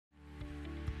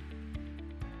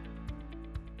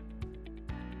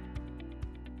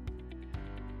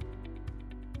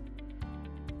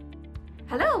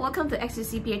Hello, welcome to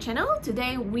XCPA channel.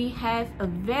 Today we have a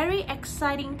very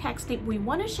exciting tax tip we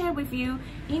want to share with you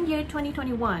in year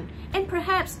 2021. And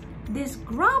perhaps this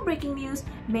groundbreaking news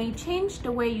may change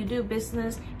the way you do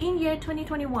business in year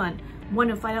 2021. Want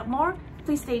to find out more?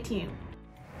 Please stay tuned.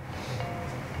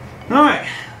 Alright,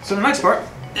 so the next part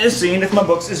is seeing if my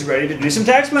books is ready to do some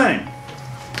tax planning.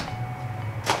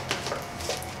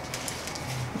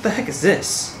 What the heck is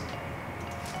this?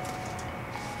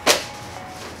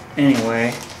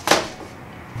 Anyway,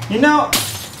 you know,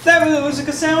 that really looks like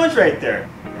a sandwich right there.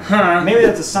 Huh, maybe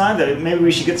that's a sign that maybe we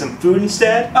should get some food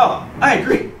instead? Oh, I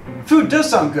agree. Food does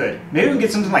sound good. Maybe we can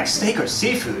get something like steak or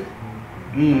seafood.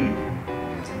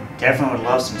 Definitely would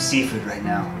love some seafood right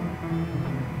now.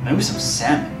 Maybe some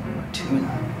salmon or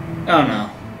tuna. Oh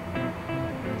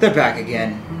no. They're back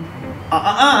again.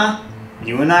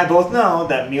 You and I both know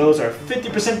that meals are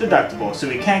 50% deductible, so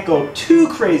we can't go too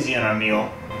crazy on our meal.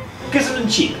 Get something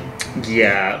cheap.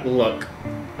 Yeah, look.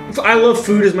 I love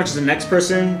food as much as the next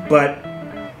person, but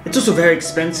it's also very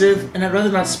expensive, and I'd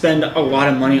rather not spend a lot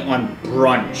of money on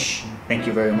brunch. Thank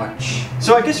you very much.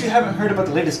 So I guess you haven't heard about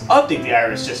the latest update the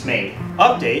IRS just made.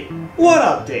 Update? What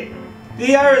update? The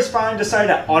IRS finally decided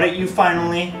to audit you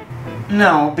finally?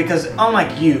 No, because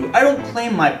unlike you, I don't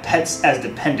claim my pets as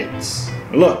dependents.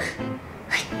 Look,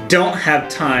 I don't have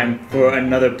time for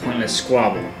another pointless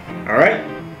squabble, alright?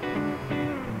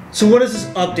 So what is this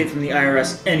update from the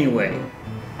IRS anyway?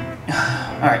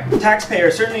 Alright, Taxpayer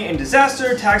Certainty in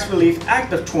Disaster Tax Relief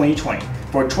Act of 2020.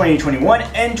 For 2021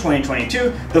 and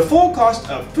 2022, the full cost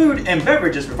of food and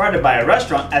beverages provided by a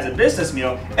restaurant as a business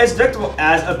meal is deductible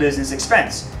as a business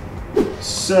expense.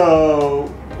 So,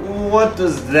 what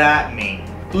does that mean?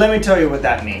 Let me tell you what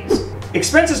that means.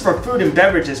 Expenses for food and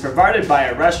beverages provided by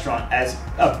a restaurant as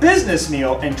a business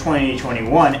meal in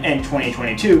 2021 and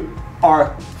 2022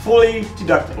 are fully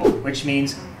deductible, which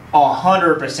means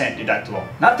 100% deductible.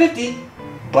 Not 50,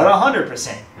 but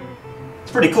 100%.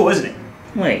 It's pretty cool, isn't it?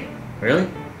 Wait, really?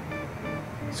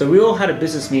 So we all had a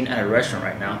business meeting at a restaurant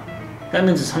right now. That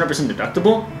means it's 100%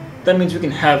 deductible? That means we can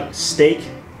have steak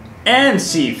and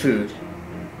seafood.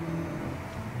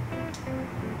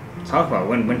 Talk about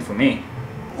win-win for me.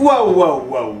 Whoa, whoa,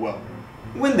 whoa, whoa.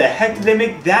 When the heck did they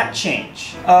make that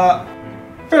change?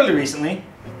 Fairly recently.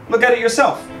 Look at it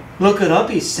yourself. Look it up,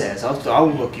 he says. I'll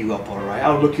look you up, alright.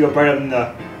 I'll look you up right up in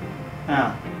the...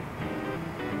 Oh.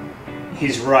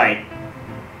 He's right.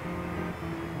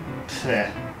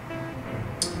 Pfft.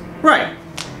 Right.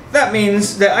 That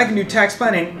means that I can do tax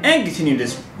planning and continue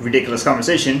this ridiculous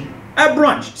conversation at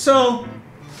brunch. So,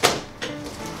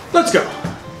 let's go.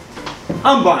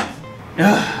 I'm buying.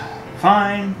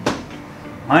 Fine.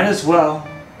 Might as well.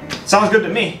 Sounds good to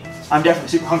me. I'm definitely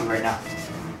super hungry right now.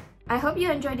 I hope you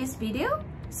enjoyed this video.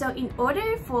 So in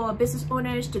order for business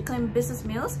owners to claim business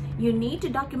meals, you need to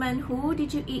document who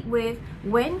did you eat with,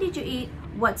 when did you eat,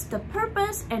 what's the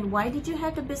purpose, and why did you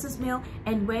have the business meal,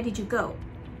 and where did you go.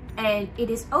 And it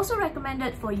is also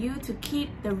recommended for you to keep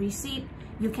the receipt.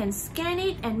 You can scan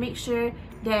it and make sure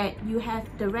that you have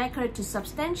the record to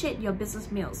substantiate your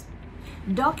business meals.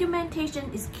 Documentation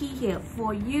is key here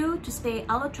for you to stay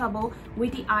out of trouble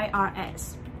with the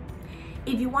IRS.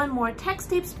 If you want more tax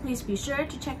tips, please be sure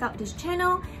to check out this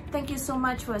channel. Thank you so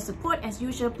much for your support. As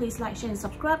usual, please like, share, and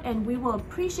subscribe, and we will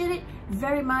appreciate it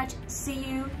very much. See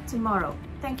you tomorrow.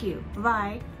 Thank you.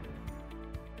 Bye.